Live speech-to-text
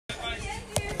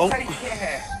Oh. Take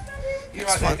care. You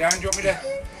like that, Darren? Do you want me to?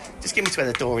 Just give me to where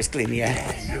the door is, Glyn,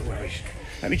 yeah. No worries.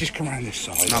 Let me just come around this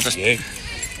side. No, just- you.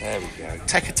 There we go.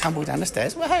 Take a tumble down the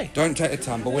stairs. Well, hey. Don't take a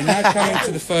tumble. We're now coming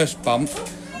to the first bump.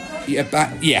 You're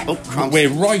back. Yeah. Oh, crumbs. We're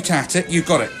right at it. You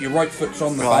got it. Your right foot's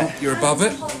on the Right. bump. You're above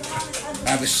it.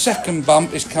 Now the second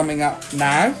bump is coming up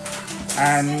now,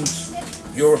 and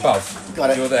you're above. Got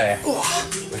it. You're there.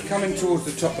 We're coming towards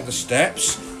the top of the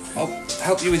steps. I'll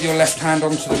help you with your left hand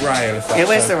onto the rail if that's Yeah,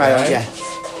 where's the rail? okay. Yeah.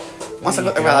 Once I've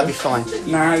got the rail, I'll be fine.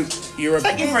 Now you're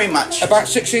Thank you very much. about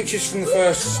 6 inches from the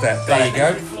first step. There you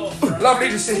go. Lovely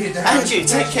to see you, Dan. And you,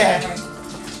 take care.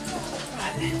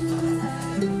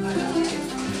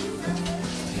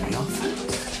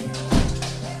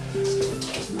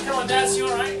 Come on, Dad, you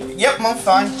alright? Yep, I'm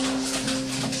fine.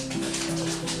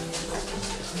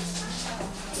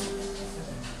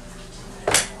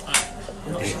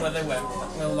 I'm not sure where they went,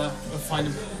 but we'll find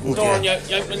them. Oh, Door on dear.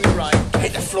 you open on your right.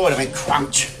 Hit the floor and it went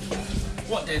crunch.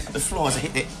 What did? The floor as I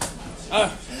hit it.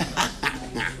 Oh.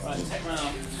 Right, take one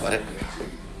off. Got it.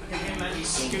 Get him and he's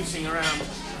scooting around.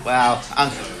 Wow.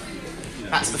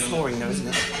 That's the flooring though, isn't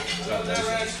it? You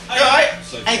alright?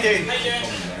 How you doing? How you doing?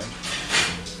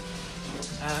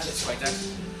 This way, Dad.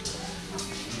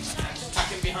 Tuck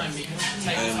him behind me.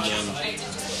 Take him on your side.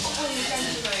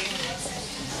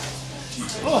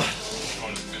 Oh.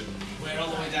 We're all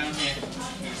the way down here.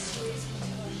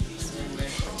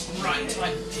 Right,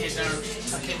 tight here, Darren.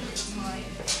 Tuck in.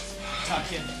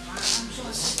 Tuck in.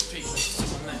 Speak to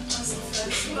someone there.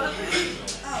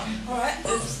 Alright.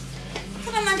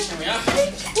 Come on, Mandy. Here we are.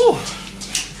 Ooh.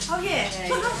 Oh, yeah.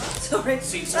 Sorry.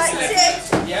 Seats Right, on the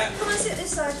Tim. Yeah. Come and sit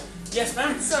this side. Yes,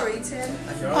 ma'am. Sorry, Tim.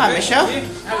 Hi, Michelle.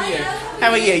 How are you?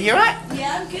 How are you? You alright?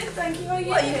 Yeah, I'm good, thank you. How are you?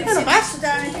 Well, you can Not sit bad. next to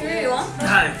Darren if you really want. No,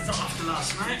 not after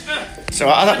last night. It's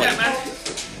alright, I don't Yeah, want man.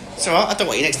 It's alright, I don't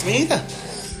want you next to me either.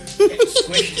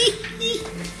 Squished.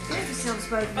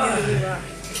 Self-spoken.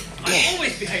 I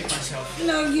always behave myself,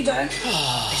 No, you don't.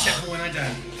 except for when I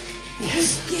don't.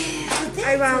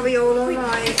 How are we all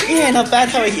alright? Yeah, not bad.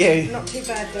 How are you? Not too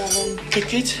bad, darling. Good,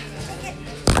 good.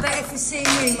 Better to see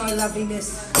you, my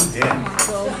loveliness. Yeah.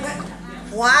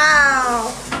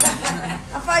 Wow.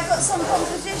 Have I got some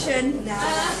competition? No.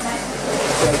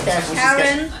 Careful,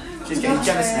 Karen. she's getting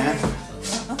jealous now.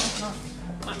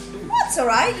 That's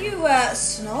alright. You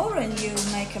snore and you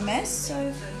make a mess,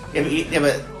 so Yeah,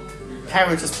 but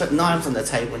Karen just put knives on the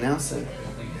table now, so.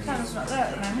 Karen's not there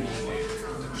at the moment.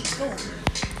 She's gone.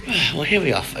 Well, here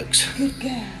we are, folks. Good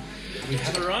girl. We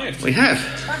have arrived. We have.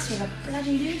 That's with a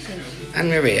bloody nuisance. And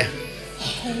Maria.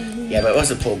 Yeah, but it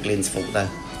wasn't Paul Glenn's fault, though.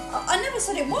 I never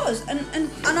said it was, and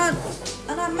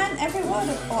I meant every word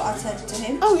of what I said to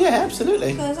him, Oh, yeah,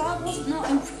 absolutely. because I was not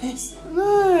impressed.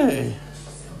 No.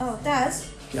 Oh, Daz,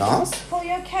 Yes? pull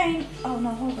your cane. Oh no,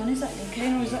 hold on, is that your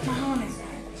cane or is that my harness?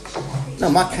 No,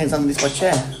 my cane's underneath my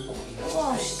chair.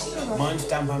 Oh, shit. Mine's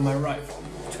down by my right,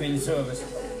 between the two of us.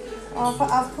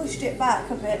 I've pushed it back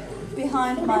a bit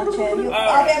behind my chair.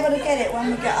 I'll be able to get it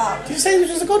when we get up. Did you say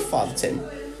this was a Godfather, Tim?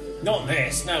 Not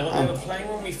this, no, what they were playing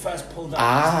when we first pulled up.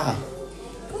 Ah.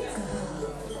 Good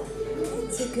girl.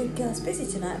 It's a good girl. It's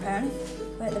busy tonight, apparently.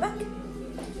 Way at the back.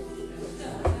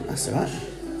 That's alright.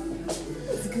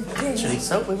 It's a good girl. Actually,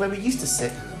 so where we used to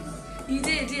sit. You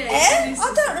did, yeah. Eh?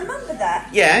 I don't remember that.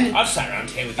 Yeah, I've sat around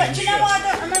here with you. But do you know why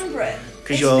I don't remember it?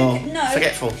 because It's you're no,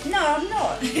 forgetful. No, I'm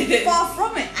not. Far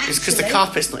from it, actually. It's because the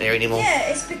carpet's not here anymore. Yeah,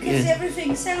 it's because Yeah.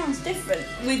 everything sounds different.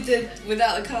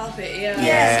 Without the carpet, yeah.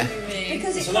 Yeah. I see what you mean.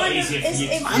 Because It's it a lot kind of easier for it's, you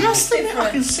to- it I feels must admit, different.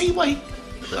 I can see why.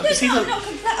 I can see no, the. not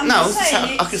completely. I'm No, just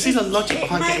saying, I can see the logic it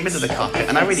behind getting rid of the makes carpet,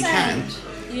 and I really can. sound.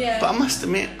 Yeah. But I must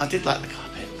admit, I did like the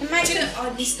carpet. It makes Do you it, know,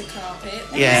 I miss the carpet.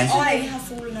 Yeah. Because I have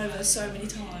fallen over so many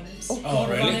times. Oh,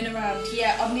 really? Running around.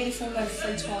 Yeah, I've nearly fallen over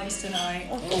 3 times tonight.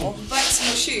 Oh. Back to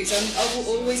my shoes.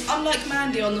 I'm like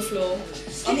Mandy on the floor.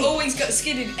 I've always got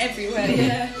skidding everywhere,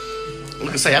 yeah.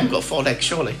 Like I say, I haven't got 4 legs,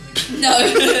 surely. No.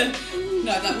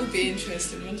 No, that would be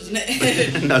interesting, wouldn't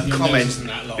it? No comment. Isn't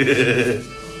that long? have you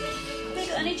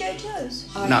got any JoJo's?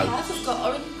 I No. have. I've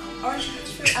got orange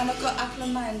fruit and I've got apple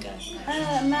and mango.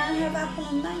 May I have apple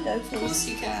and mango, Of please? course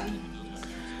you can.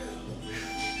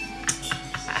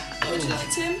 What would you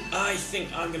like, Tim? I think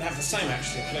I'm going to have the same,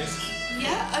 actually, please.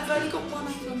 Yeah, I've only got 1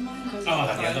 apple and mango. Oh, I'll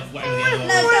have the other, whatever the other one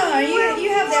No, was. don't worry. You have the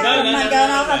apple No, and no, mango, no,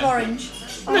 and I'll no, have no. orange.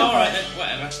 All right, then,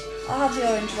 whatever. I'll have the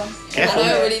orange one. Careful.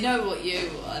 I already know what you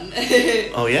want.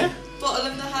 Oh yeah? Bottle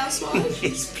of the housewife.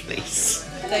 Yes, please.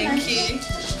 Thank you.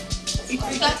 Be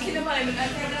back in a moment,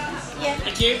 okay now? Yeah.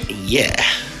 Thank you. Yeah.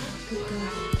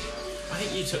 I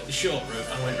think you took the short route.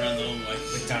 I went around the long way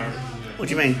with Darren. What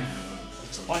do you mean?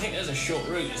 Well, I think there's a short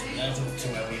route, isn't there, to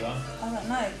where we are? I don't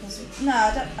know, because... No,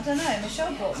 I don't know.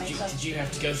 Michelle brought me some. Did you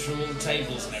have to go through all the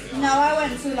tables and everything? No, I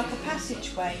went through like a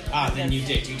passageway. Ah, then you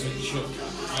did. You took the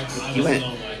shortcut. I You went went, a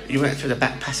long way. you went through the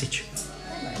back passage.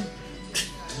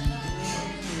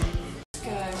 Go.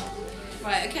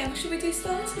 Right, okay, well, should we do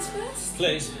starters first?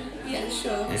 Please. Yeah,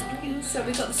 sure. So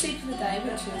we've got the soup of the day,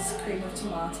 which is cream of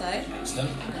tomato. Excellent.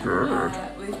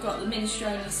 We've got the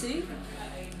minestrone soup.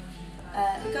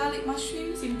 The garlic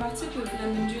mushrooms in butter with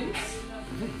lemon juice.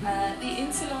 The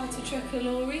insalata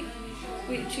tricolori,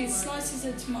 which is slices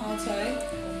of tomato,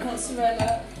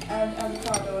 mozzarella and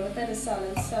avocado on a bed of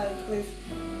salad served with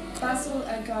basil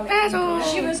and garlic.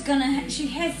 She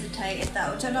hesitated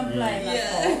though, which I don't blame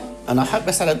her for. And I hope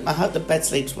the bed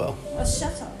sleeps well. Well,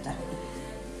 shut up, Dad.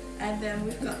 And then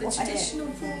we've got the traditional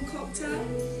prawn cocktail,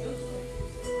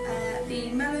 the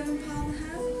melon and parma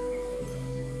ham,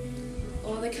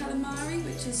 or the calamari,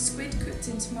 which is squid cooked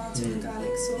in tomato and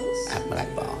garlic sauce, Admiral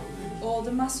Akbar. or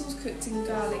the mussels cooked in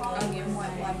garlic, onion,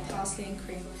 white wine, parsley and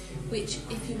cream, which,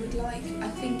 if you would like, I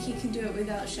think he can do it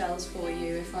without shells for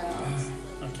you if I ask.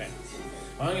 Okay.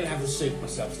 I'm going to have the soup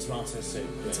myself, tomato soup.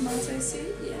 The tomato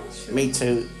soup, yeah, sure. Me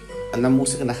too. And I'm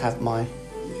also going to have my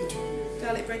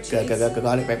Garlic bread cheese.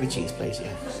 garlic bread with cheese, please.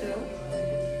 Yeah. Sure.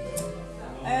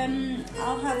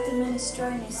 I'll have the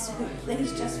minestrone soup,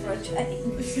 please, just for a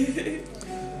change.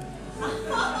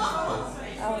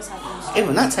 I always have minestrone.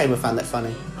 Even that table found that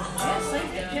funny.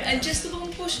 And just the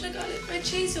one portion of garlic bread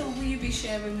cheese, or will you be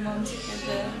sharing one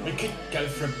together? We could go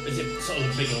for is it sort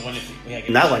of a bigger one if we get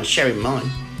No one's sharing mine.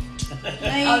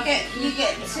 No, you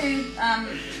get two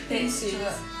things to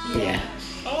it. Yeah.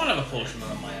 I'll have a portion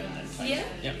of my own then. Thanks. Yeah?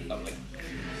 Yep, lovely.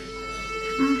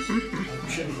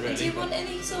 Shouldn't really. Do you want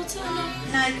any sultana?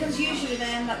 No, because usually they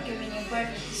end up giving you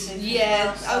bread with the soup.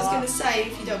 Yeah, as I was well, going to say,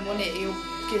 if you don't want it, he'll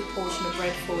give a portion of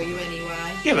bread for you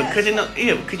anyway. Yeah, but could you not?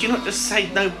 Yeah, could you not just say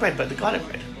no bread, but the garlic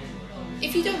bread?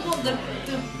 If you don't want the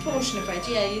portion of bread,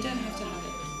 yeah, you don't have to have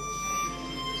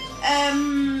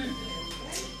it.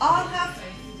 I'll have...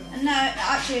 No,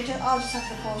 actually, I'll just have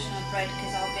the portion of bread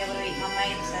because I'll be able to eat my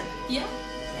mains then. Yeah?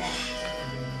 Yeah.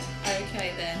 Okay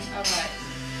then, alright.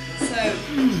 So,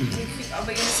 are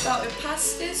we going to start with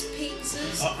pastas,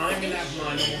 pizzas? I'm going to have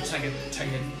my normal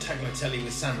tagliatelle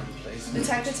with salmon, please. The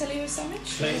tagliatelle with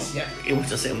sandwich? Please, yeah. You want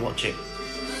to sit and watch it?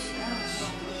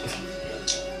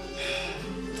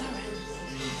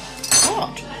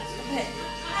 What?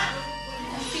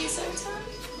 And for your sultan?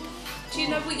 Do you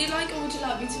know what you like, or would you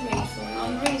like me to read for you?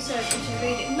 I'm researching to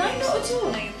read it. No, not at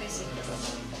all. No, you're busy.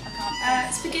 I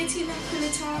can't. Spaghetti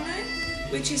napolitano,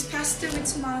 which is pasta with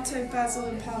tomato, basil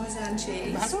and parmesan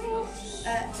cheese.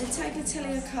 The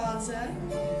tagliatelle calza.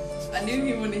 I knew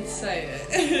he wanted to say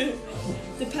it.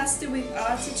 The pasta with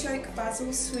artichoke,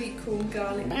 basil, sweet corn,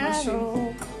 garlic,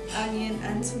 mushroom, onion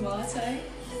and tomato.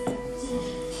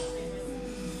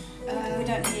 We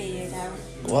don't hear you, Darren.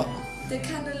 What? The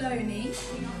cannelloni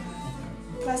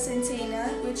placentina,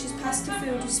 which is pasta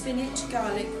filled with spinach,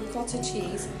 garlic, ricotta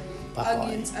cheese,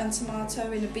 onions and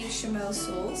tomato in a bechamel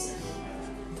sauce.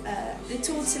 The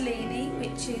tortellini,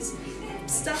 which is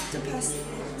stuffed pasta.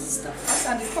 I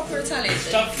sounded proper Italian.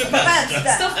 Stuffed the pasta.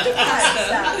 Stuffed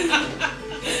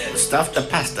pasta. Stuff the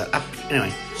pasta up.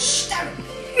 Anyway.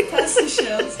 Pasta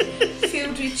shells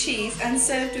filled with cheese and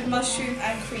served with mushroom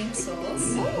and cream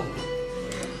sauce.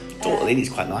 Tortellini's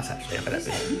quite nice actually. I've had that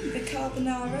before. The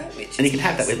carbonara, which And you is can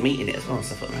have that pasta- with meat in it as well and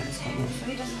stuff like that. It's quite nice.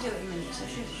 He doesn't do it in minutes, so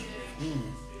should.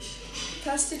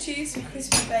 pasta cheese with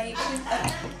crispy bacon.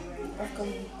 I've gone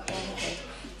wrong again.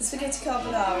 The spaghetti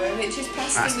carbonara, which is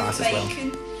pasta That's with nice as well. bacon,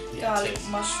 garlic,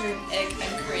 mushroom, egg,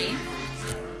 and cream.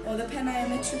 Or the penne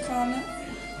americana,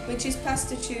 which is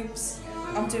pasta tubes.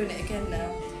 I'm doing it again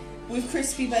now. With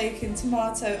crispy bacon,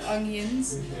 tomato,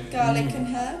 onions, garlic,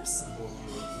 and herbs.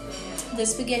 The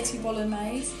spaghetti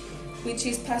bolognese, which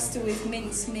is pasta with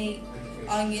minced meat,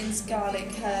 onions, garlic,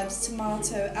 herbs,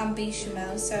 tomato, and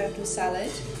bechamel served with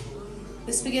salad.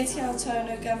 The spaghetti al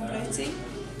tonno gambretti,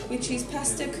 which is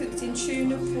pasta cooked in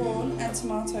tuna, prawn, and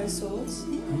tomato sauce.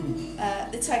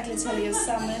 The tagliatelle of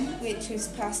salmon, which is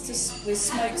pasta with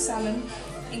smoked salmon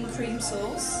in cream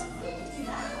sauce.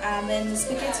 And then the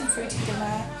spaghetti frutti di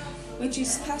mare, which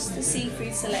is pasta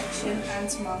seafood selection and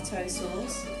tomato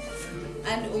sauce.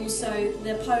 And also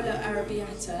the pollo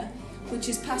arrabbiata, which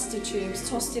is pasta tubes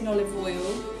tossed in olive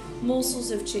oil, morsels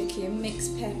of chicken,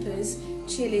 mixed peppers,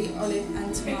 chilli, olive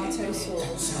and tomato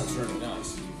sauce. Sounds really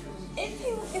nice.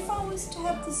 If I was to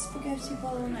have the spaghetti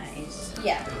bolognese,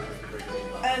 Yeah.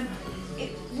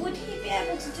 would he be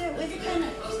able to do it with the penne?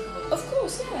 Of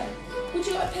course, yeah. Would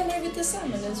you like penne with the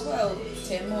salmon as well,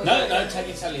 Tim? Or No,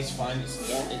 tagliatelli's fine.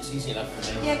 Yeah. It's easy enough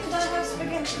for me. Yeah, could I have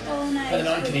spaghetti bolognese But then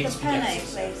I can eat with the penne,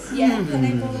 spaghetti. please? Yeah,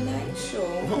 penne bolognese, sure.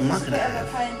 What am I It's a gonna bit have?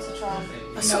 of a pain to try.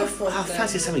 I sort of problem. I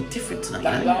fancy something different tonight,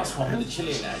 That you know? last one with the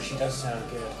chili in it actually does sound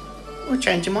good. Well,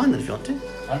 change your mind then if you want to.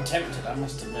 I'm tempted, I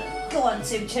must admit. Go on,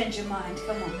 Tim, change your mind.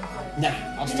 Come on. No,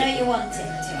 I'll You stick know you with want it,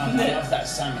 I Tim. love that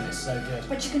salmon, it's so good.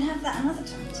 But you can have that another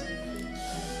time, Tim.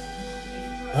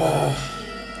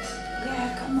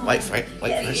 Yeah, come on. Wait for it. Wait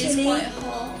Yeah, for it it. is quite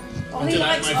hot. Oh, I he do like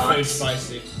likes my hot. food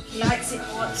spicy. He likes it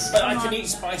hot. But I Come can on. eat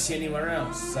spicy anywhere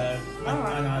else, so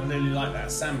I really like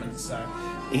that salmon, so.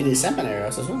 You can do salmon anywhere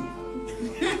else as well. No,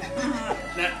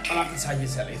 I'll have to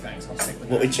tagliatelle, thanks, I'll stick with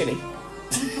What that. with chili?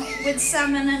 With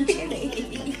salmon and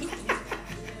chili.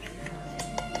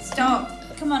 Stop.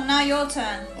 Come on, now your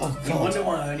turn. Oh I God. wonder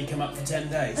why I only come up for 10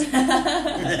 days.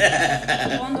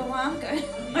 I wonder why I'm going.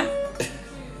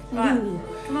 Right,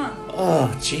 come on.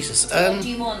 Oh Jesus. What do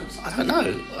you want? I don't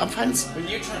know. I'm fancy. When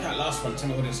you tried that last one, tell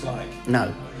me what it's like.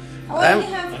 No. I only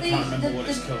have I the. can't remember what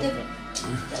it's called, the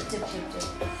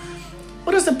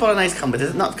What does the bolognese come with?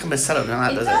 Does it not come with salad and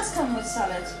that, it does does it? come with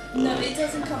salad. No, it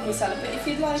doesn't come with salad, but if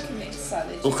you'd like a mixed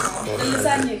salad, you Ugh. can. The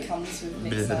lasagna comes with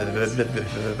mixed salad.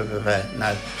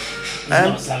 No. I'm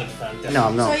not a salad fan, definitely. No,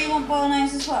 I'm So not. you want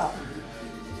bolognese as well?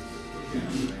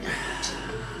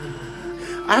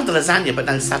 I have the lasagna, but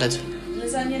no salad.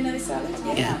 Lasagna, no salad?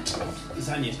 Yeah.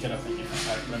 Lasagna's good, I think, if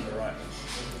I remember right.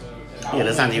 Yeah,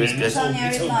 lasagna is good. Lasagna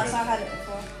is It's all nice. good. I've had it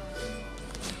before.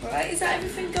 Right, is that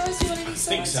everything, guys? You want any sides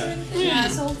think so. or anything? Yeah,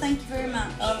 that's all. Thank you very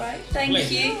much. Alright, thank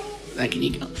Please. you. Thank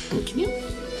you. Thank you.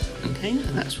 Okay,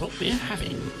 and that's what we're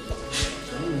having.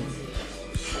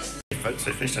 Folks,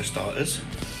 so finished our starters.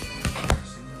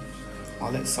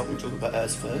 I'll let someone talk about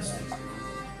ours first.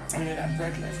 Any of that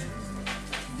bread left?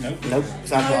 Nope. Nope,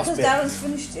 because I had No, last because bit. Darren's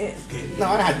finished it. No,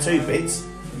 I had 2 bits.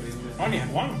 I only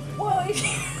had one. Well,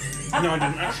 No, I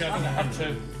didn't actually, I think I had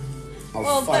two. I'll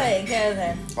well fight. there you go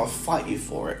then. I'll fight you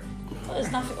for it. Well,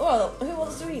 there's nothing. Well, who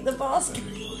wants to eat the basket?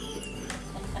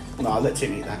 No, I'll let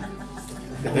Tim eat that.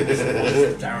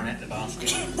 Darren ate the basket.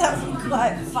 That would be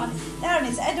quite funny. Darren,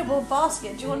 it's edible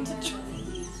basket. Do you want to try?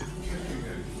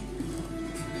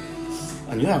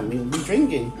 And you haven't even been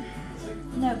drinking.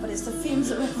 No, but it's the fumes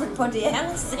of everybody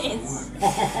else's.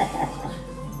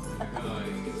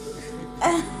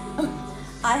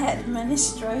 I had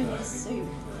minestrone soup,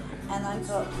 and I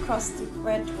got crusted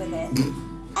bread with it.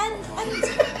 And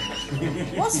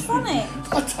what's funny?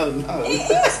 I don't know. It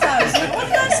is though. So what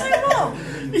did I say wrong?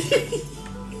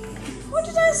 What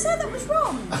did I say that was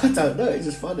wrong? I don't know, it's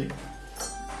just funny.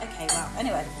 Okay, well,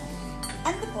 anyway.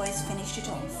 And the boys finished it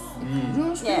off.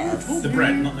 Mm. Yes. The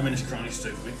bread, not the minestrone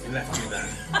soup. We left you there.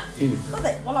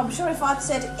 Well, I'm sure if I'd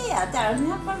said, yeah, Darren, you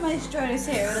have my minestrone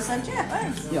here, I would have said, yeah,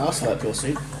 thanks. Yeah, I'll slurp your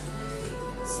soup.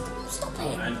 Stop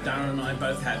it. And Darren and I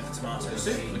both had the tomato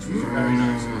soup, which was very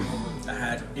nice.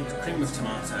 It was cream with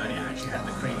tomato, and it actually had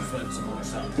the cream floats and all the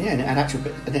stuff. Yeah, and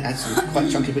it had some quite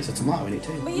chunky bits of tomato in it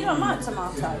too. But you don't like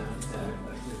tomato.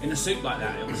 In a soup like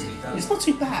that, it obviously does. It's not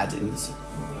too bad. It's,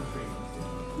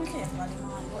 Okay, bloody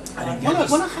mind. What do you I like? didn't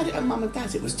when I had it at Mum and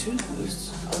Dad's, it was too. I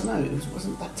don't know. It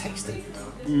wasn't that tasty.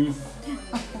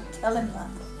 Tell him that.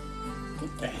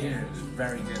 But here it was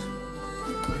very good.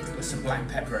 With some black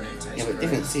pepper in it, it tastes Yeah, but the great.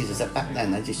 difference is that back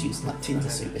then they just used like tinder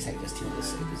soup. This ain't just tinder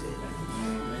soup, is it?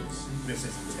 This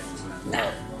isn't it.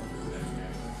 No.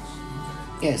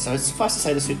 Yeah, so it's suffice to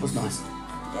say the soup was nice,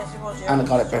 Yes, it was, and yeah. the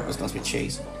garlic bread was nice with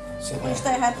cheese. So Wish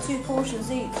they had 2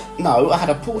 portions each. no, I had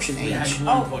a portion We had each.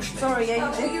 one portion. Sorry,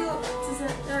 yeah, Oh, you did.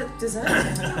 your dessert?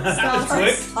 That was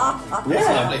quick. Ah, That's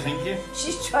lovely, thank you.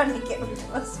 she's trying to get rid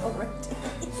of us already.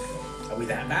 Are we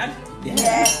that bad? Yeah.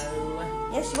 Yeah.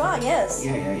 Yes, you are, yes.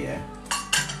 Yeah.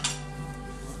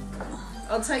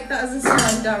 I'll take that as a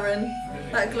sign, Darren.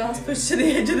 That glass pushed to the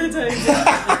edge of the table.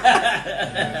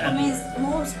 That means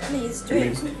more, please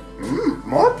drink.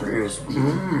 More please.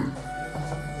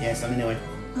 Yeah, so anyway.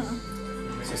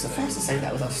 So suffice to say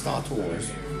that was our Star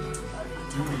Tours.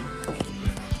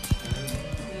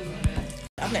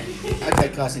 Okay,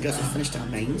 guys and girls, we've finished our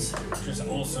mains. Which was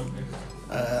awesome.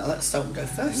 I'll let Stelton go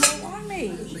first Why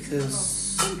me?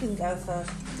 because. Tim can go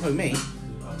first. Oh, me?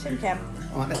 Tim can.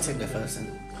 Alright, let Tim go first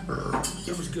then.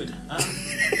 It was good.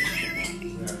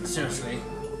 Seriously,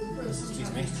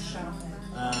 excuse me.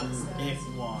 It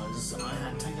was. I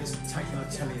had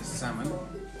tagliatelle salmon,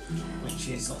 which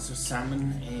is lots of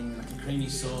salmon in like a creamy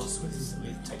sauce with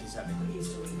tagliatelle,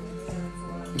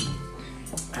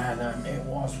 and it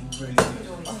was really good.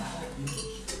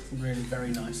 Really very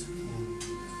nice.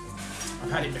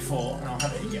 I've had it before and I'll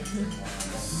have it again.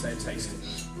 So tasty.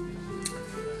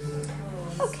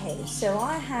 Okay, so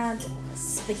I had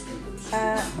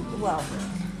well,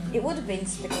 it would have been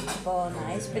spaghetti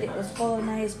bolognese, but it was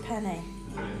bolognese penne,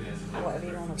 or whatever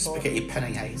you want to call it. Spaghetti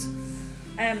penne haze.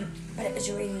 But it was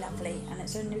really lovely, and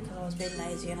it's only because I was being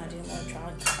lazy and I didn't want to try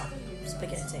and cut up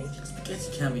spaghetti.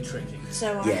 Spaghetti can be tricky.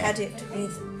 So I had it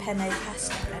with penne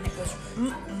pasta, and it was.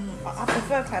 I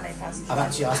prefer penne pasta. I've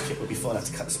actually asked people before not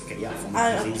to cut the spaghetti up for me. I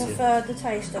It's easier. prefer the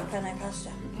taste of penne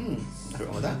pasta. Nothing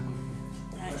wrong with that.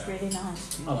 And it's really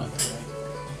nice. I like it.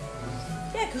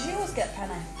 Yeah, because you always get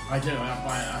penne. I do, I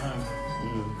buy it at home.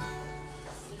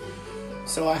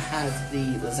 So I had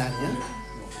the lasagna,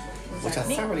 which I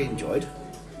thoroughly enjoyed.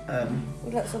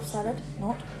 With lots of salad,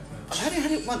 not. I've only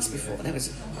had it once before, and it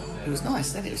was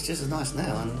nice. Then it was just as nice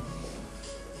now,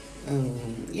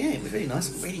 and yeah, it was really nice,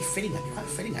 really filling, quite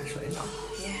filling actually.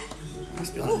 Yeah.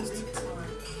 Must be honest.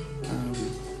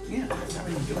 Yeah, I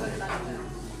really enjoyed it.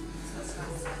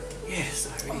 Yes,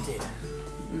 I really did.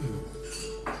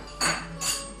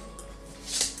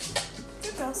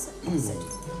 Good girl, sit. Good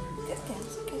girl,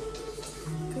 good.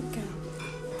 Good girl.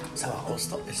 So I'll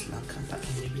stop this and I'll come back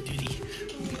and maybe do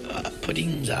the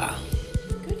puddings.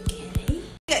 Good kitty.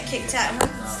 Get kicked out and we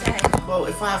can stay. Well,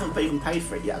 if I haven't even paid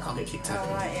for it yet, I can't get kicked out.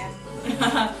 Oh, right,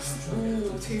 yeah.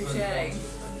 Ooh, touche.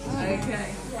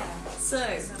 Okay. So,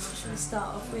 should we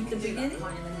start off with the beginning?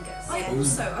 I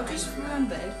just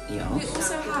remembered, Yeah. we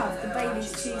also have the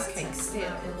Bailey's cheesecake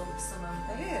still.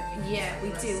 Yeah, we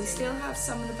do. We still have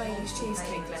some of the Bailey's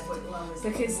cheesecake left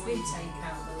because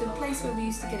the place where we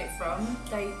used to get it from,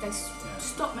 they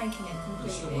stopped making it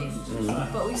completely,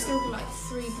 but we still got like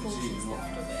 3 portions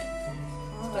left of it.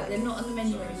 But they're not on the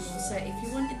menu anymore, so if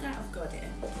you wanted that, I've got it.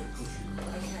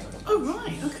 Okay. Oh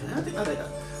right, okay. I didn't know that.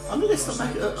 I knew they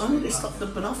stopped the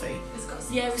banoffee.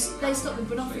 Yeah, they stopped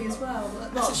the banoffee as well. Well,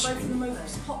 both of the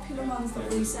most popular ones that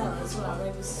we sell as well.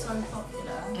 They were so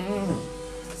popular.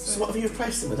 So what have you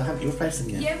replaced them with? Haven't you replaced them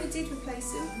yet? Yeah, we did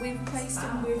replace them. We replaced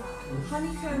them with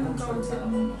honeycomb and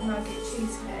golden nugget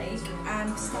cheesecake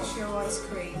and pistachio ice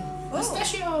cream.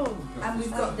 Pistachio! And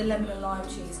we've got the lemon and lime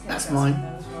cheesecake. That's mine. in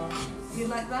there as well. You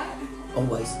like that?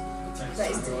 Always.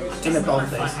 That is delicious. Dinner bowl,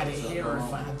 If I please. had it here or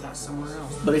if I had that somewhere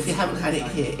else. But if you haven't had it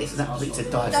here, it's an absolute to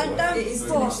die for. Don't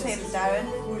force him, Darren.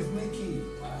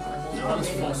 I was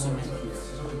forcing me.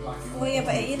 Well, yeah,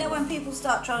 but you know when people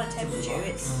start trying to tempt you,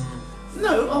 it's...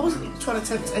 No, I wasn't trying to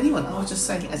tempt anyone. I was just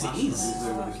saying it as it is.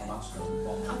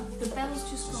 The bell's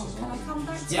just gone. Can I come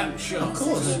back to Yeah, sure. Of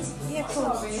course. Yeah, of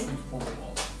course. Sorry.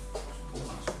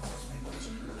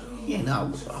 Yeah,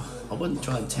 no, I wouldn't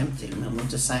try and tempt him. I'm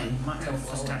just saying. Might go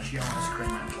pistachio ice cream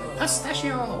actually.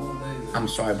 Pistachio! I'm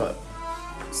sorry, but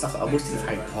stuff that I wish did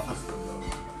Harry Potter.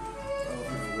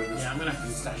 Yeah, I'm gonna have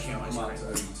pistachio ice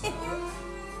cream.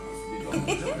 A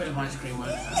little bit of ice cream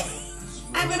won't hurt.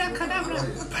 Abracadabra!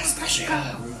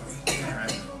 Pistachio!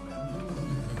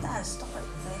 No, stop it,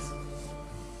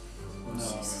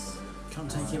 please. Can't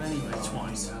take him anyway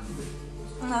twice.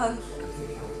 No.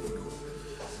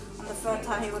 And the third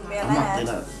time he wouldn't be I might do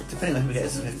allowed. that. Depending on who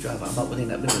gets the fifth driver, I might within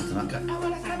that middle and I go,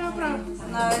 Abracadabra!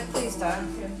 No, please don't.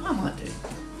 I might do.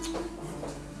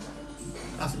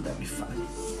 I think that'd be funny.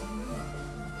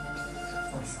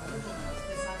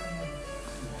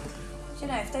 Do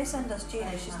you know, if they send us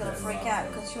Gina, she's going to freak out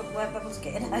because she won't be able to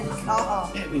get in her car.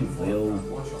 Yeah, we will.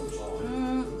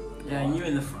 Yeah, you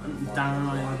in the front, Darren and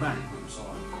I in the back.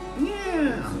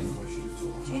 Yeah.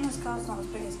 Gina's car's not as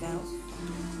big as girls.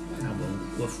 I will.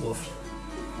 Woof woof.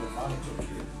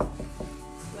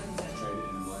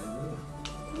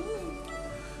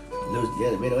 Yeah,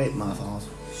 the middle 8 motherfuckers.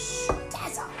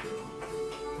 Dazza!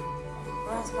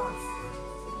 Where's mine?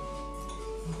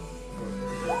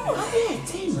 Oh yeah,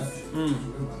 Tim.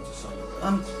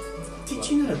 Did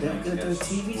you know they're going to do a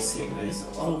TV series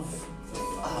of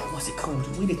what's it called?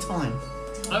 Wheel of Time.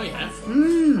 Oh yeah.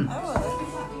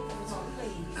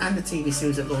 And the TV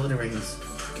series of Lord of the Rings.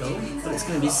 Cool. But it's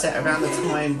going to be set around the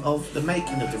time of the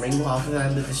making of the ring rather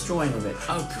than the destroying of it.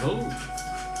 Oh cool.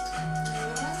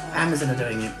 Amazon are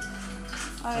doing it.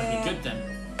 That'd be good then.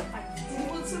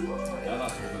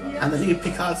 And the new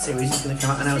Picard series is going to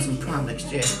come out on Amazon Prime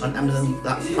next year on Amazon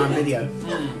Prime Video.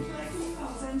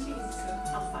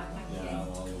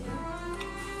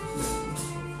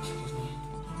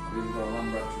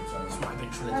 That's what I've been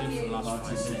trying to do for the last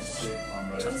 5 minutes.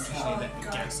 To officially let the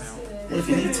gas out. Well, if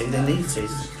you need to, then need to.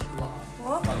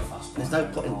 What? There's no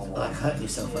point in like hurting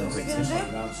yourself over it. Tim. Do you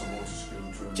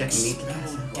reckon you need the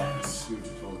gas out? Gas.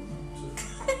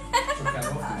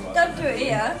 Don't do it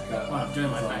here. Well, I'm doing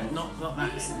my best. Not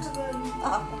that.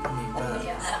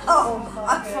 Oh,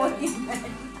 I thought you meant.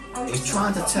 He's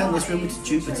trying to turn this room into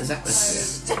Jupiter's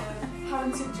atmosphere.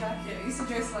 Hunting jacket. I used to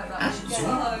dress like that.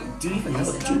 Actually, do you even know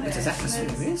what Jupiter's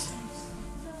atmosphere is?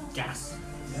 Gas.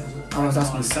 I was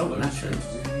asking Sultan, actually.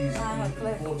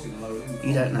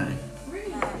 You don't know?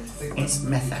 It's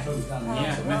methane,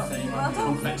 Yeah, methane.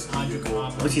 Complex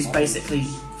hydrocarbon. which is basically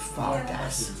fart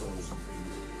gas.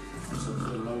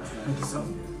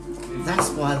 That's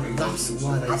why they I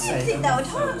didn't say. think that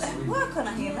would work on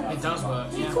a human. It does work,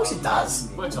 yeah. Of course it does.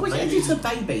 Works on What did you do to a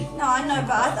baby? No, I know,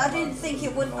 but I didn't think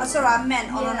it would. Sorry, I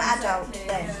meant on an adult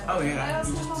then. Oh yeah,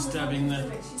 you're just disturbing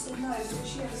the... She said no, but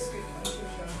she had a scoop when she was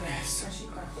younger. Yes. And she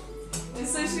cried. And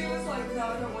so she was like, no,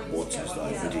 I don't want you What to get is one.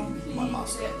 that hitting my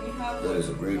master? Let me have There is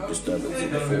a great disturbance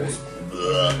in the force.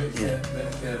 Yeah.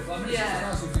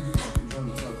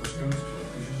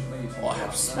 I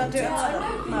have Should I do it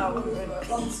outside? No, I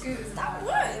wouldn't. On scooters. That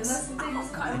works. That's the thing.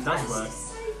 It does work.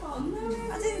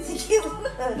 I didn't think it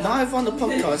would. Live on the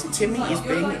podcast, Timmy is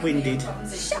being winded. Well,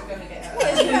 it's better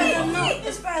than not.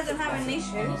 It's better than having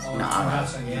issues. Nah,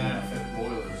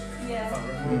 Yeah.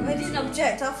 I didn't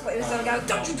object. I thought he was going to go,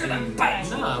 don't you do that, bang!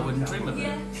 No, I wouldn't dream of it.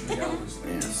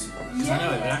 yes. Because I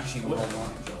know it actually would.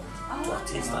 What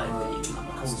is that hitting my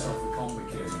master?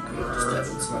 Great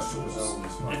disturbance.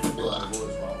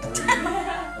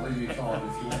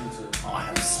 I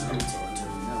have smelt it.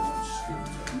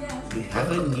 We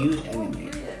have a new enemy.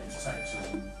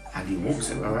 And he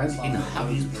walks around in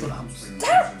Harry's pull-ups.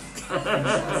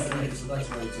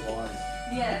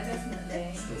 Yeah,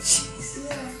 definitely.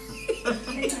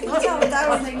 Tell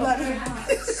Darren about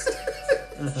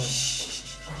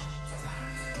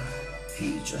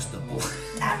He's just a boy.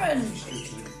 Darren!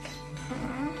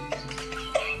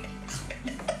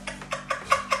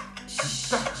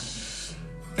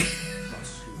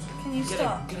 Can you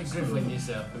stop? Get a grip on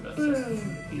yourself.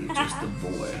 He's just a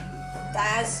boy.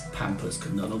 Daz. Pampers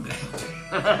can no longer help.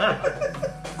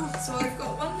 So I've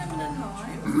got one lemon and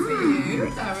lime for you,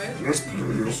 Darren. Yes,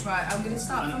 please. Right, I'm going to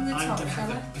start from the I'm top, going to shall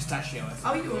have I? a pistachio, I think.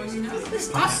 Oh, you already know.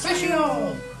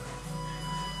 Pistachio!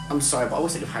 I'm sorry, but I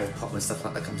always think of Harry Potter and stuff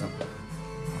like that comes up.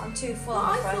 I'm too full, Well,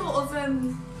 I'm I afraid. thought of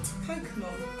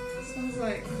Pokemon. Sounds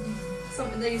like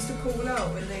something they used to call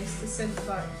out when they used to send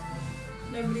like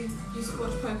nobody used to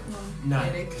watch Pokemon. No,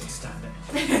 really. couldn't stand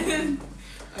it.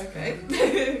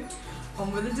 Okay.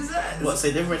 On with the desserts. What, so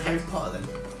you never read Harry Potter then?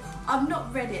 I've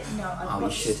not read it. No, I've Oh, you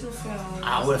watched should. the film.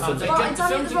 I would have Oh, thought they But that. I've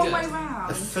done it the films are wrong way good.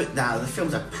 round. Now, the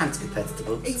films are pants compared to the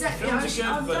books. Exactly. Films are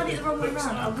I've good, but done it the wrong way books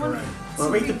round. I are want correct. Well,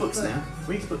 to read the books now.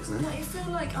 Read the books now. Like, I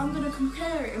feel like I'm going to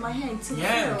compare it in my head to the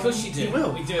Yeah, film. of course you do. You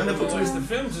will. We do it And the with books always will. the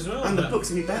films as well. And the but- books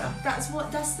will be better. That's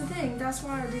the thing. That's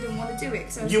why I didn't want to do it.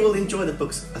 Cause I was You will thinking- enjoy the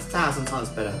books 1,000 times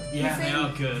better. Yeah, You they think?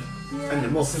 are good. Yeah. And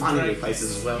they're more Some funny great places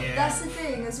bits. as well. Yeah. That's the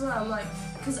thing as well, like,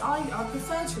 because I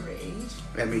prefer to read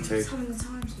Yeah, me too. just having the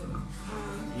time to.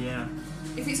 Yeah.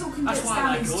 If it's all That's condensed why I down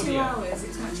like into 2 audio. hours,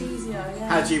 it's much easier, yeah.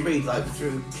 How do you read? Like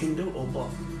through Kindle or what?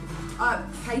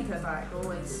 Paperback,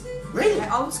 always. Really?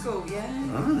 Yeah, old school, yeah.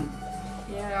 Oh.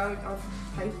 Yeah,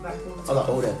 I've paperback all the I time. like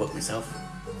all their book myself.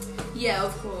 Yeah,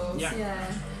 of course, Yeah.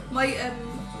 yeah.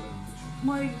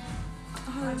 My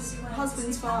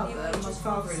husband's father, my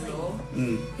father-in-law,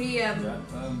 he I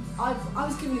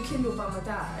was given a Kindle by my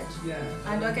dad,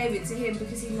 and I gave it to him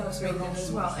because he loves reading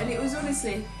as well. And it was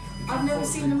honestly, I've never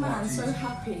seen a man so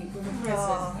happy with a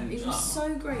present. He was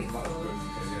so grateful,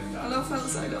 and I felt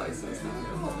so nice. I was like,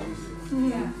 oh.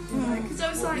 Yeah, because I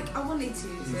was like, I wanted to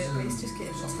use it, but it's just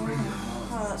getting the time.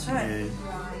 Oh, that's right.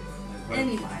 Yeah.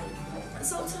 Anyway, what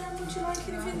sort of time would you like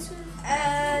anything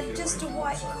to? Just a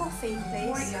white coffee, please.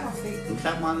 White coffee.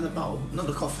 Without mine in the bowl. Not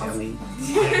the coffee, I mean.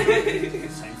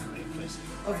 Same for me, please.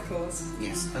 Of course.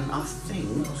 Yes, and I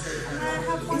think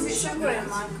Have one sugar in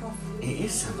my coffee. it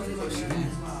is something. Yeah.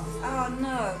 Oh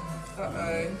no,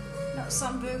 Uh-oh. not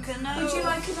Sambuca, no. Would you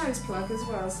like a nose plug as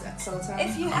well, Sultan?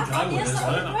 If you have I one, would yes, as that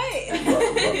would well. be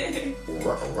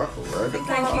great.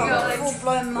 Thank you, guys.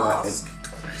 Full-blown mask.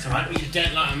 So I hope you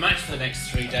don't like a match for the next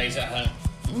 3 days at home.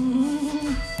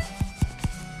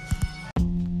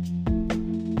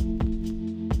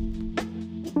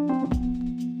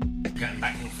 Going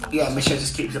back and forth. Yeah, Michelle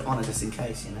just keeps it on just in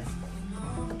case, you know.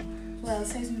 Well, it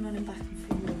saves me running back and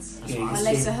forwards. Yeah, you My just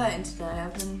legs keep- are hurting today.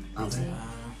 I've been busy.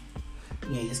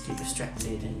 Yeah, just keep it strapped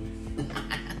in. And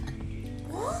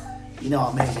you know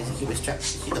what I mean? Just keep it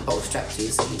strapped, keep the bowl strapped to you.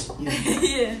 So you know.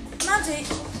 Yeah. Maddie,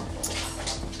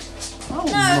 Oh,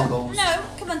 no, muggles. no,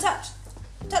 come on, touch.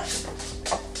 Touch.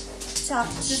 Touch.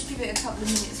 Just give it a couple of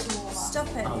minutes to warm up. Stop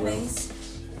it, I will. please.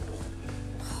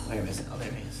 Where is it? Oh, there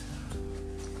it is.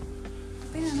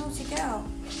 Being a naughty girl.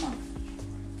 Come on.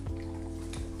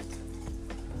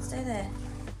 Stay there.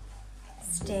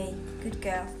 Stay. Good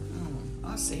girl.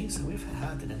 I see. So we've had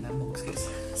her dinner now, Morskis.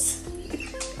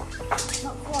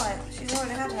 Not quite. She's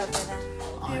already had her dinner.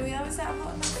 Here we are. Is that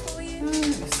hot enough for you?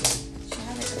 She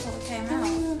had it before we came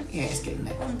out. Yeah, it's getting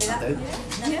there. Wouldn't do that. I do.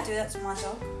 Never Yeah. do that to my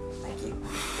dog. Thank you.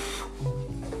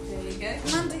 There you go.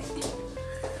 Mandy.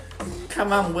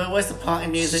 Come on, Will. Where's the party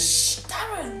music? Shh,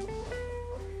 Darren.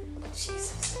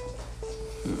 Jesus.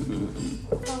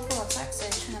 I'll call a taxi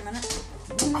in a minute.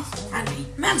 Andy.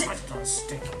 Mandy. Don't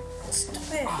stick.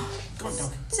 Stop it. Go on,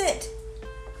 dog. Sit.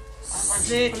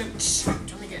 Sit. Do you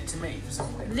want to get to me for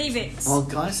something? Leave it. Well,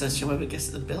 guys, so shall we guess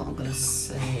at the bill? I'm gonna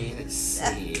say, let's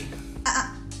see.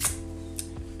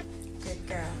 Good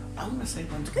girl. I'm gonna say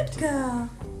 120. Good girl.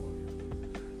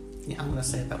 Yeah, I'm gonna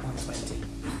say about 120.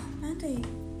 Mandy.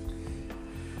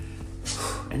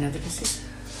 Any other guesses?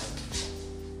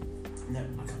 No, I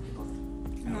can't be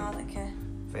bothered. No, I don't care.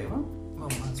 Very well. Well,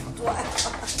 mine's 120. Whatever.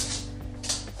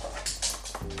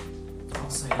 I'll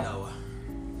say lower.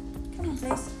 Come on,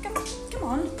 please. Come on. Come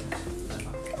on.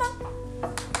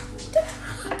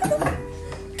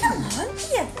 Come on.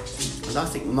 Yeah. And I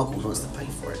think Muggles wants to pay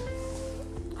for it.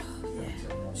 Yeah.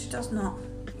 She does not.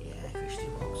 Yeah, Christy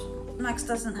Muggles. Max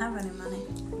doesn't have any money.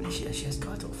 She has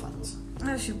guide dog funds.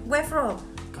 No, she. Where from?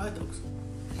 Guide dogs.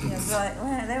 Yeah, right.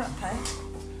 Well, they won't pay.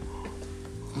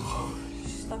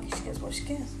 She's lucky she gets what she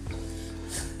gets.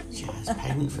 She has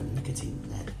payment for nicotine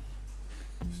then.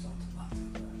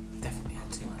 Definitely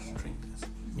had too much to drink this.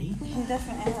 Me? He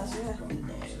definitely has, yeah.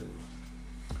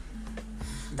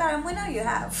 Darren, we know you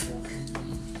have.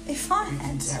 If I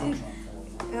had two...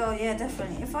 Oh, yeah,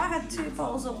 definitely. If I had 2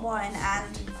 bottles of wine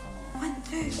and 1,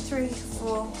 2, 3,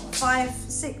 4, 5,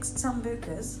 6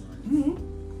 sambucas,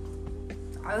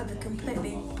 I would be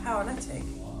completely paralytic.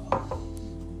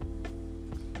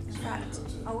 In fact,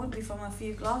 I would be from a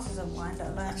few glasses of wine, let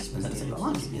alone Just 2 was that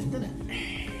bottles. one, didn't it?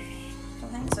 I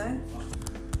don't think so.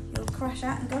 You'll crash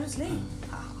out and go to sleep.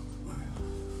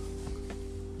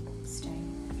 Stay.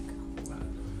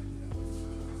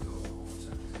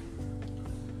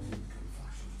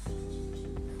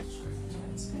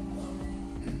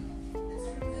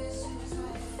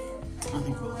 I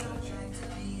think we'll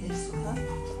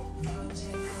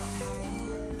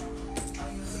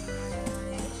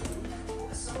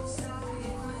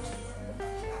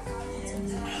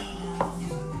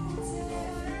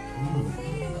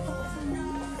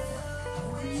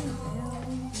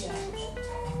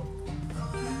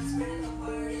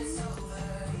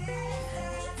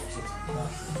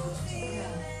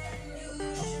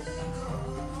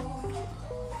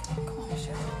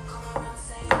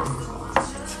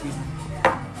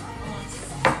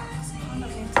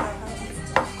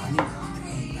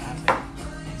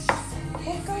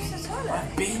What goes to the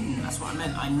toilet? Bin, that's what I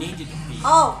meant. I needed a pee.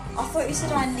 Oh, I thought you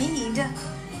said I need.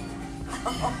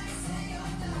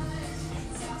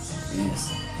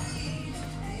 Yes.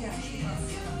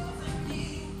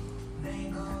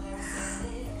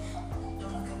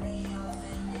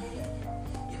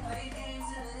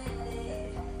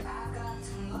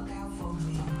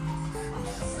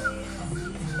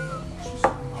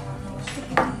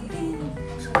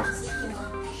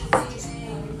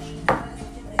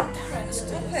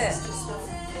 Stop it.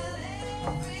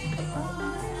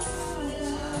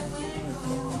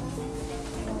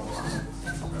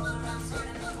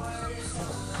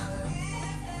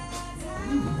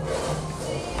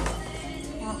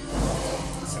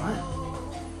 That's alright.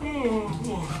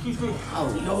 Oh,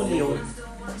 you're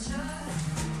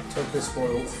Totally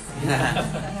spoiled.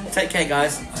 Take care,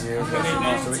 guys.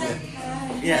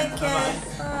 Yeah. Take care.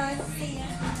 Bye.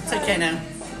 Take care now.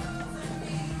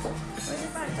 Where's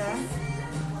your bag, Darren?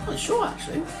 I'm not sure,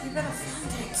 actually. You better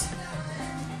find it.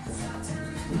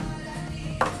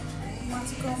 You might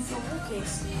have gone for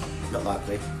walkies. Not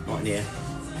likely. Not in here.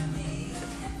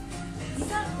 You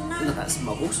don't No, know. that's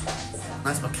Muggles.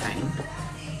 That's my cane.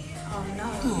 Oh no.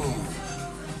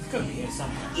 It's got to be here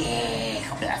somewhere. Yeah,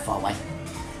 can't be that far away. I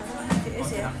don't know if it is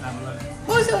here. Have a look.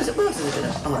 What is it? What else is it?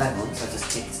 Oh, that one. So I just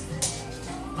ticked.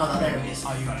 Oh, no, there it is.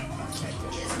 Oh, you got it. Okay,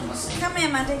 good. Come here,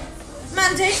 Mandy.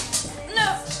 Mandy! No!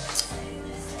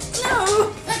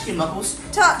 No! Thank you, Muggles.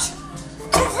 Touch!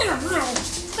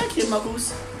 Thank you,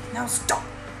 Muggles. Now stop!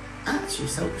 Actually,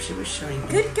 so she was showing.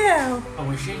 Good girl! Oh,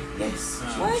 was she? Yes.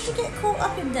 Why did you get caught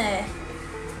up in there?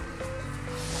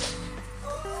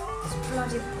 It's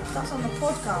bloody... That's on the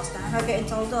podcast now, her getting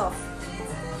told off.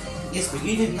 Yes, but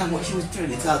you didn't know what she was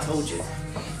doing until I told you.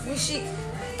 Was she...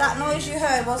 That noise you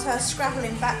heard was her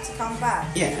scrabbling back to come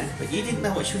back. Yeah, but you didn't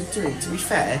know what she was doing. To be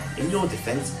fair, in your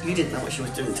defence, you didn't know what she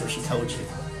was doing until she told you.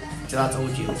 Till I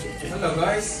told you. Hello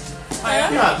guys.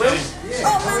 Hiya. You alright, Will?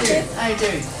 Oh, Mandy. How you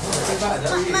doing? Not too bad,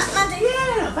 how are you? Mandy.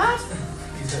 Yeah, not bad.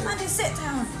 Mandy, sit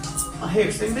down. I hear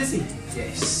it's been busy.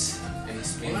 Yes.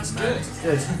 It's been Well, that's manic.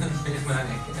 Good. It's been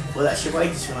manic. Well, that's your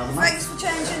wages for another month. Thanks for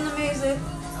changing the music.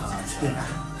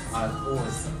 I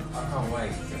can't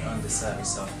wait to underserve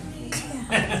myself.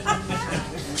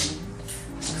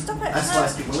 Stop it. That's why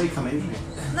it's good when we come in.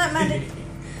 No, Mandy.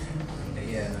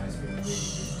 Yeah, no, it's been really good.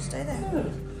 Stay there.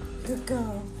 Good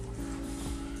girl.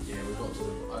 Yeah, I got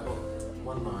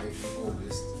one night in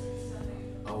August.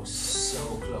 I was so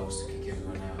close to kick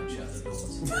everyone out and shut the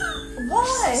doors.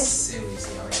 Why?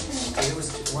 Seriously, it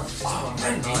was just one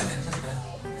night.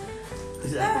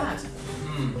 Is it that bad?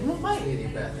 Really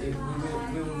bad.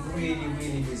 We were really,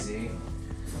 really busy.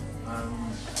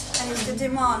 And it's the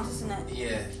demand, isn't it?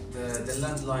 Yeah, the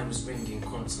landline was ringing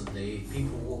constantly.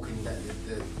 People walking, the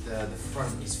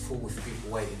front is full with people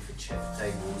waiting for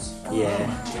tables. Yeah.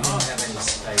 We didn't have any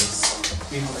space.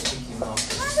 People are kicking off.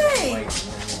 Mandy!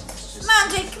 Waiting, and it's just,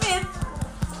 Mandy, come here.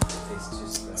 it's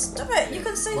just, Stop it. You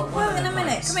can see Will in a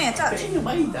minute. Come here, But touch. in a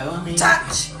way, though, I mean,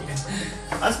 Touch.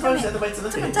 I suppose the other way to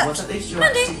look at it Touch. was at least your,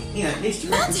 Mandy. at least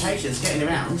your reputation's getting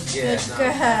around. Yeah, Good no, girl.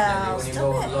 definitely. When you Stop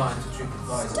go it. online to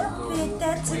TripAdvisor, Stop it,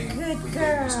 that's a good we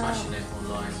girl. smashing it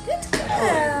online. Good You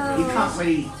girl. can't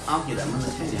really argue that one,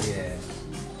 can you? Yeah.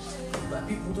 But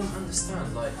people don't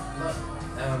understand. Like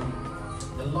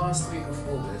the last week of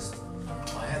August,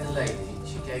 I had a lady.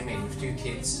 She came in with 2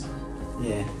 kids.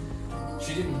 Yeah.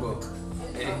 She didn't book,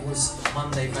 and it was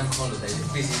Monday bank holiday, the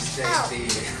busiest day of the year.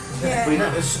 Yeah. We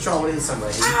don't just stroll in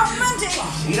somewhere. Ow, Mandy.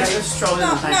 You don't just stroll in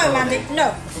No, and take no, holiday. Mandy,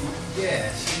 no.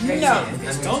 Yeah, she came No. in, and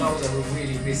we told her we're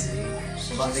really busy.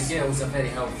 But the girls are very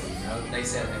helpful, you know. They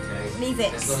said, okay, Leave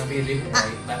it. there's gonna be a little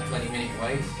wait, about 20-minute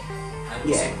wait, and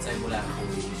we'll Yeah. set the table out for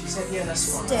you. She said, yeah, that's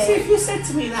fine. Stay. See, if you said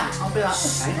to me that, I'll be like,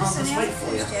 okay, I'll Listen, just he wait hasn't for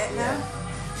you. finished yet, no?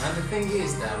 And the thing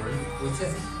is, Darren,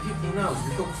 people know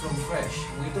we cook from fresh.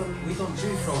 We don't do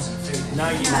frozen food. No,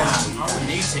 you don't. I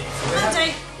wouldn't eat it.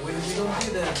 Mandy. We don't do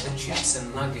the chips and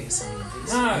nuggets and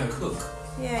things. No. We cook.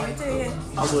 Yeah, I you do, cook.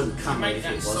 yeah. I wouldn't You come in make if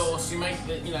that it was. sauce, you make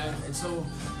the, it's all...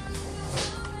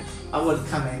 I wouldn't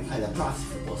come in and pay the price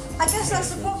if it wasn't. I guess that's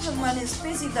the problem when it's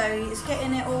busy though. It's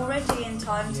getting it all ready in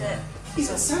time to. He's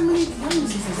got so many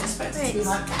things he's expected to be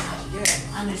like that,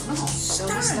 Yeah. and it's not. So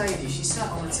this lady, she sat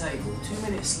on the table. 2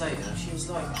 minutes later, she was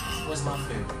like, "Where's my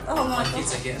food? Oh my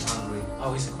kids are getting hungry.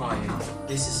 Oh, he's crying.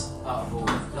 This is out of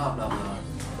order. Blah blah blah."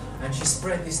 And she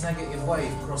spread this negative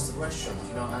wave across the restaurant.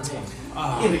 You know what I mean?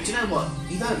 Yeah, but do you know what?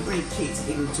 You don't bring kids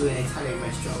into an Italian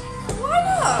restaurant Why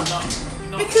not?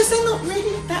 Not because they're not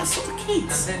really that sort of And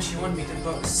kids. then she wanted me to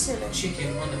put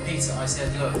chicken on the pizza. I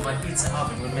said, "Look, my pizza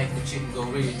oven will make the chicken go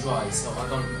really dry, so I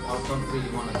don't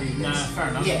really want to do this." No, fair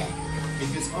enough. Yeah.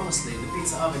 Because honestly, the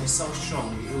pizza oven is so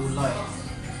strong, it will like,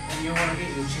 and you want to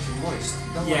get your chicken moist. You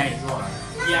don't want Yeah. it dry.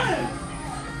 Yeah.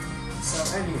 So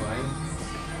anyway,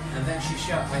 and then she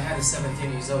shut. I had a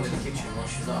 17 years old in the kitchen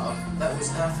washing up. That was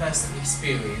her first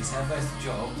experience, her first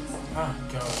job. Oh,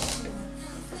 God.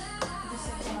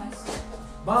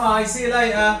 Bye, see you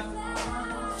later.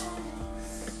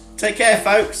 Take care,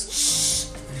 folks.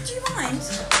 Do you mind?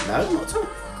 No, not at all.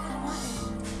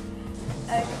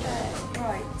 Okay,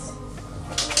 right.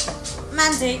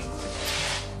 Mandy.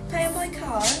 Pay by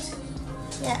card.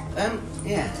 Yeah.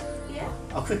 Yeah. Yeah.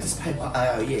 I could just pay what I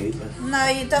owe you, but No,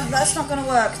 you don't. That's not going to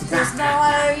work. There's no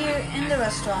IOU in the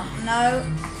restaurant. No.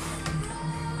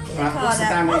 Get your Right, card what's the out.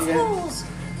 damage Of again? course.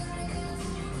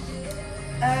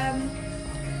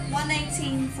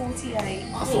 118.48. I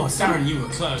Oh, thought Darren, you were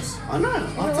close. I know.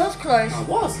 It was close. I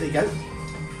was. There you go.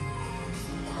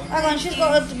 Hang on, she's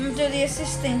got to do the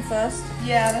assisting first.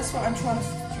 Yeah, that's what I'm trying to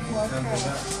work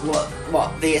out.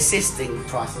 What? The assisting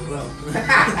price as well.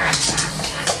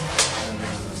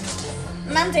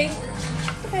 Mandy.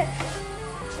 Come here.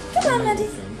 Come on, Mandy.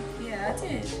 Yeah, I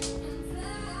did.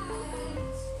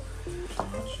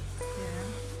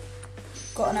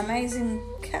 Got an amazing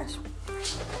cash.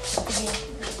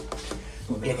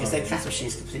 Yeah, because their cash machine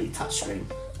is completely touchscreen.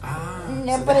 Ah.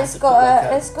 Yeah, So but they it's have to got put like a,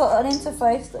 a- it's got an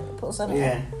interface that puts on it.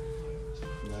 Yeah.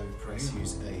 No, press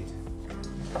use aid.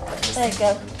 There you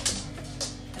go.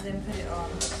 And then put it on.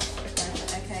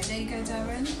 Okay, there you go,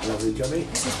 Darren. Lovely jobby.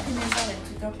 This is pin invalid.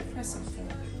 You got to press something.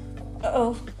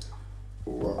 Uh-oh.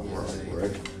 There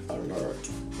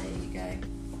you go.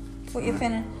 What you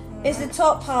pinning? It's the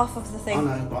top half of the I thing.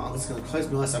 know, right, I'm just going to close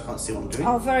my eyes so I can't see what I'm doing.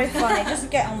 Oh, very funny. Just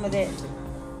get on with it.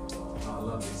 Oh, I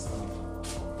love this stuff.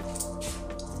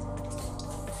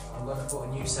 I'm gonna got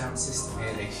a new sound system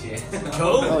here next year.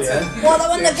 Cool. Oh yeah. Well, the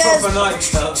one that Proper goes. night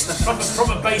stuff.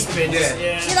 Proper bass bins.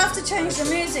 Yeah. You'll have to change the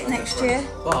music next year.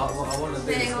 But what I want to do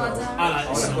Big as well, order. I like I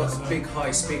this. want to put a big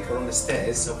high speaker on the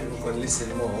stairs so people can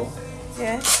listen more.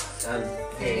 Yeah. And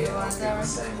There you hear are, Darren. the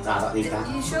same. No, I don't need that.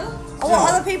 You sure? And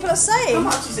what other people are How saying?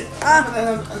 much is it?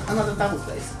 Another double,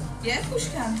 please. Yeah, of course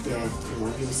you can. Yeah, come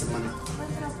on, give me some money. Where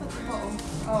can I put the bottle?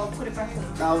 Oh, put it back in.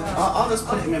 No, I'll just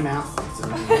put it in my mouth.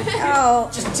 Oh,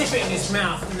 Just dip it in his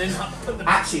mouth and then put the.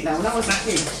 Actually, no, when I was a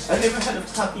kid, have you ever heard of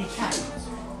Club UK?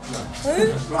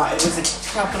 who? Right, it was a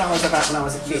club when I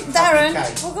was a kid. Club Darren, UK.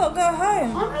 we've got to go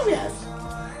home. I know we have.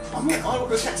 I'll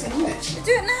order a taxi in a minute.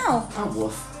 Do it now. Oh,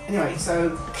 woof. Anyway,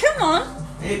 so Come on.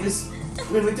 it was,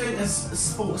 we were doing a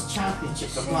sports championship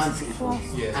for blind people.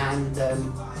 Yeah. And,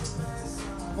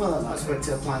 one of the nights we went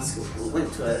to a blind school, we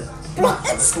went to a blind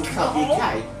club called Club UK.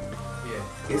 Yeah.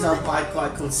 It was owned by a guy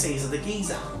called Caesar the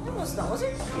Geezer. It was not, was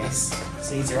it? Yes,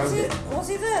 Caesar owned it. Was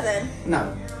he there then?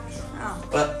 No, Oh.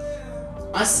 but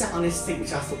I sat on this thing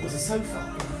which I thought was a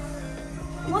sofa.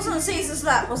 It wasn't Caesar's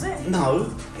lap, was it? No,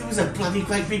 it was a bloody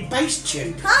great big bass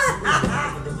tube.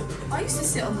 I used to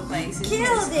sit on the bass.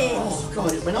 Killed it. Oh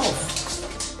god, it went off.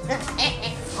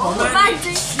 Oh man,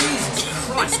 Magic. Jesus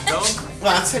Christ, dog.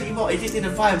 Well, I tell you what, it did a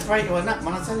vibrator on that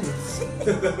one, I tell you.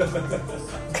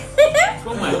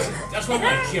 That's one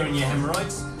way of curing your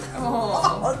hemorrhoids.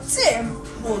 Oh. Oh, Tim.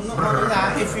 Well, not only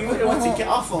that, if you really want to get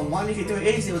off on one, you can do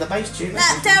it easy with a bass tube. Nah,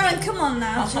 Darren, come on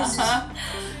now. Just,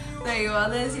 There you are,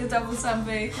 there's your double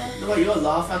sambuca. The way you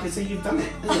laugh, I can see you've done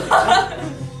it. Isn't it?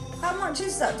 how much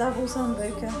is that double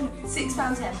sambuca?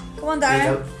 £6.10. Come on, There you Darren.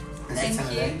 go. That's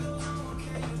Thank it, you.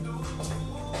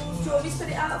 Do you want me to put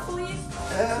it out for you? you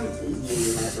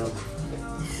might as well.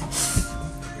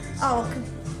 Oh,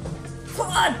 come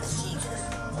on. Jesus.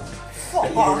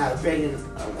 But yeah, no, brilliant.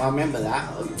 I remember that.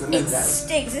 I remember It that.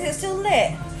 stinks. Is it still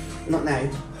lit? Not now.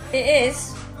 It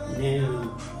is.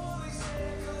 No.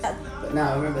 But no,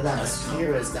 I remember that was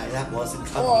Heroes Day, that was in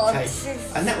Club Oh, UK.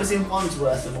 jeez. And that was in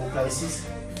Wandsworth of all places.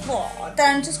 What?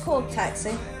 Darren just called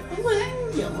taxi. Well,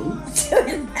 hang on. Do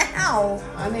it now.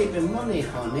 I need the money,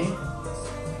 honey.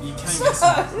 You can get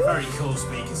some very cool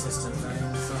speaker systems.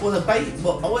 Well, I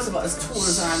was about as tall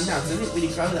as I am now, because I didn't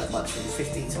really grow that much from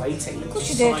 15 to 18. Of course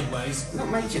you did. Sideways. Not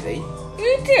majorly.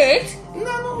 You did? No,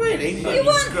 not really. But You you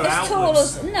weren't screw as tall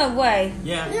outwards. as... No way.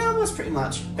 Yeah. yeah, I was pretty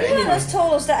much. But You weren't anyway, as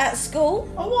tall as that at school.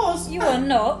 I was. You No, were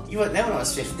not. You weren't there when I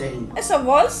was 15. Yes, I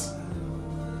was.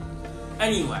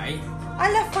 Anyway,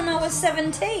 I left when I was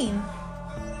 17.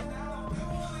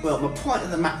 Well, my point of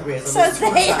the matter is, So I was as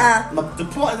tall as there. the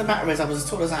point of the matter is, I was as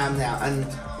tall as I am now, and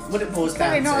what it boils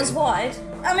Probably down not to as wide.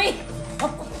 I mean...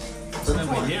 it's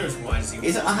nowhere near as wide as you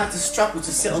is that I had to struggle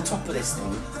to sit on top of this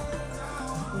thing,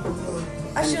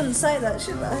 I shouldn't say that,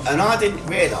 should I? and I didn't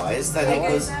realise that it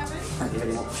was. Darren. Thank you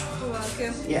very much. You're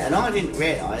welcome. Yeah, and I didn't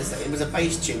realise that it was a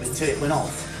bass tube until it went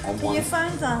off on Put one. your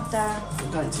phone down, Darren.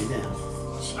 I'm going to now.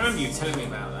 I remember you telling me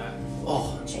about that.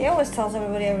 Oh, He always tells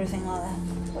everybody everything like that.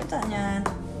 Put that in your hand. I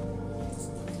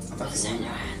don't think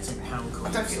It's a pound I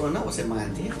coin. don't think you'll know what's in my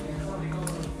hand here.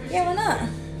 Yeah, why not?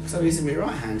 So I'm using my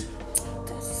right hand.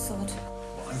 That's a sword.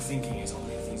 What I'm thinking is I'll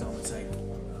leave these on the table.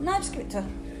 No, just give it to her.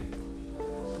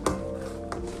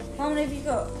 How many have you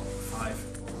got? 5.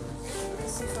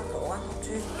 Let's see if I've got one or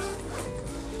two.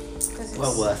 'Cause it's...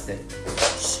 Well worth it.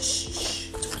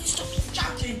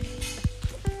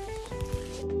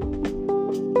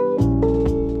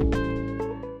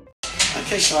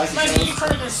 Okay, guys. Maybe you're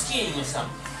trying to go skiing or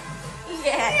something.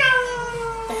 Yeah.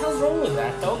 What the hell's wrong with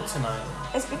that dog tonight?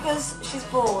 It's because she's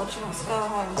bored. She wants to go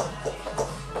home.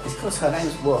 It's because her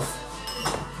name's Wolf.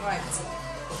 Right.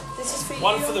 This is for you.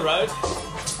 One for the road.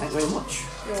 Thank you very much.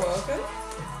 You're welcome.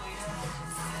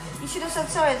 You should have said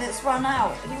sorry that it's run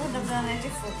out. You wouldn't have done any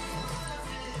different.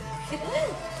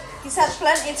 He's had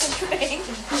plenty to drink.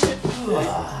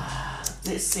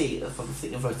 Let's see if I can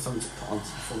think of a song to put on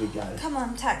before we go. Come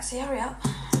on, taxi, hurry up.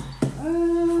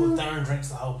 Before Darren drinks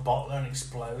the whole bottle and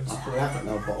explodes. I probably haven't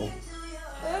got no bottle.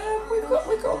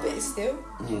 We've got a bit still.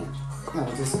 Yeah. No,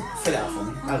 just fill it out for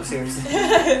me. No, seriously.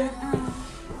 Right.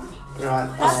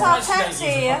 That's oh, our Actually, don't taxi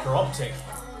use a here. proper optic.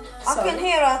 I can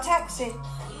hear our taxi.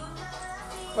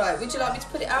 Right, would you like me to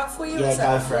put it out for you? yeah, Is go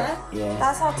that- for it. Yeah.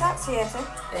 That's our taxi here, too.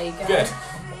 There you go. Good.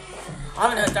 I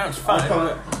haven't heard Darren's phone.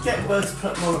 Okay, get Will to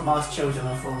put more of Mars children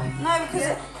on for me. No,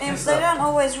 because they don't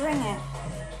always ring it.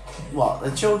 What?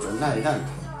 The children? No, they don't.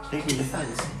 They give you the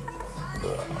phones.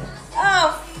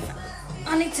 Oh,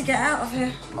 I need to get out of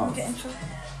here. I'm getting trouble.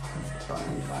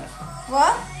 Right.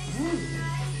 What?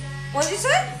 What did you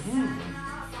say?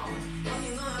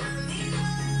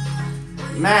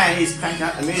 Man, he's cranking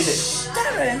out the music.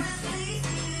 Darren,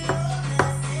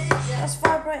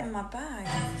 vibrating my bag.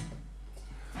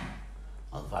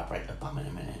 I'll vibrate the bum in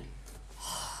a minute.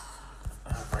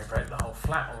 I'll vibrate the whole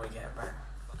flat when we get back.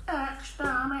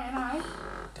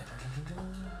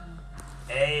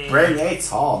 Hey. Bring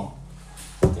it on.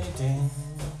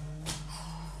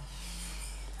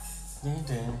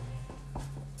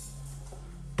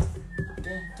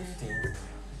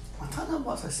 I don't know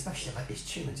what's so special about this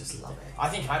tune, I just love it. I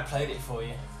think I played it for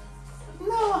you.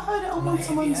 No, I heard it on one of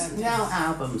someone's Maybe I Now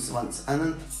albums once, and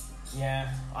then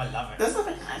Yeah, I love it. there's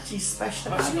nothing actually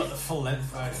special I've about actually got it. the full length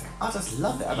version. I just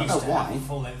love it, I don't used know to have why. the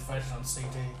full length version on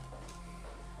CD.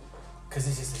 Because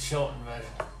this is the shortened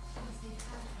version.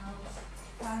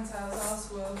 Manta's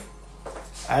ass world.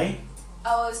 Eh?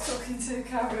 I was talking to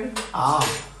Karen.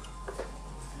 Ah.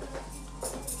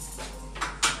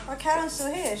 Oh, Karen's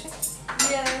still here, is she?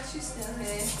 Yeah, she's still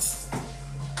here.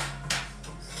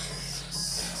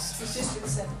 She's just been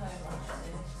sent home,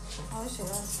 actually. Oh, is she?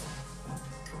 Right.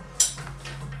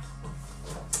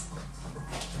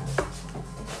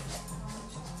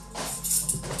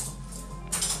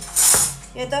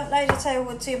 Yeah, don't load your table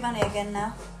with too many again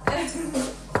now.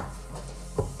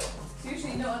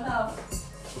 Usually not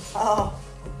enough. Oh,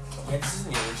 Yeah, this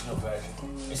isn't the original version.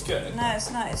 It's good. no,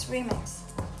 it's not. It's remix.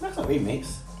 That's not a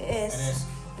remix. It It is. is.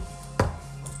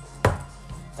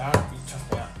 Darren, you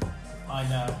trust me out. I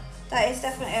know. That is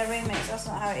definitely a remix. That's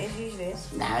not how it is usually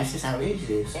is. Nah, it's just how it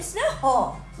usually is. It's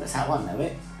not. That's how I know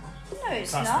it. No,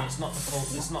 it's Trust not. me, it's not the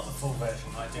full. It's not the full version.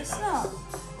 I do It's know. not.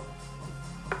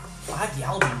 I had the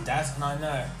album, Dad, and I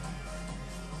know.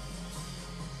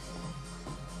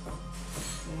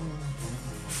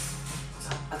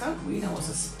 I don't really know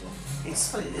what's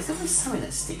it's funny, there's always something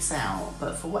that sticks out,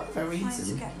 but for whatever I need to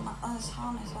reason, get this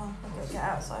harness on. I've got to get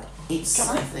outside. it's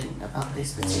something about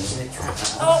this particular track.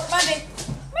 Oh, Maddie!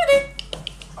 Maddie!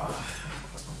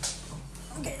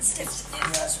 I'm getting stiff. Yeah,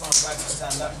 that's why I'm glad to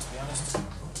stand up, to be honest.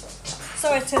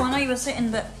 Sorry, Tim, I know you were sitting,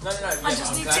 but No, yeah, I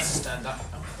just I'm need glad to- to stand up.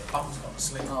 Bum's got to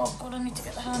sleep. oh god, I need to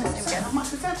get the harness in How again.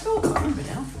 much was that for? I can't remember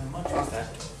now. How much is that?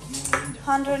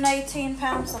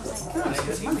 £118 something. Oh, that's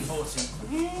good money. 1840.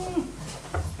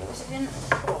 Is it in?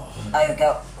 Oh, you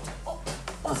go.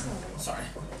 Sorry.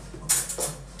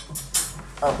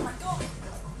 Oh my god.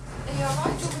 Are you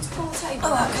alright? Do you want me to pull the table?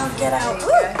 Oh, I can't get out. There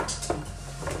Woo! you go.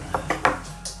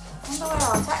 I wonder where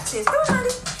our taxi is. Come on,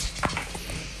 Maddie.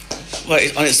 Well,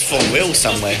 it's on its four wheels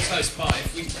somewhere. Close by,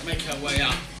 if we make our way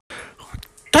up.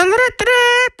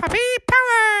 Puppy,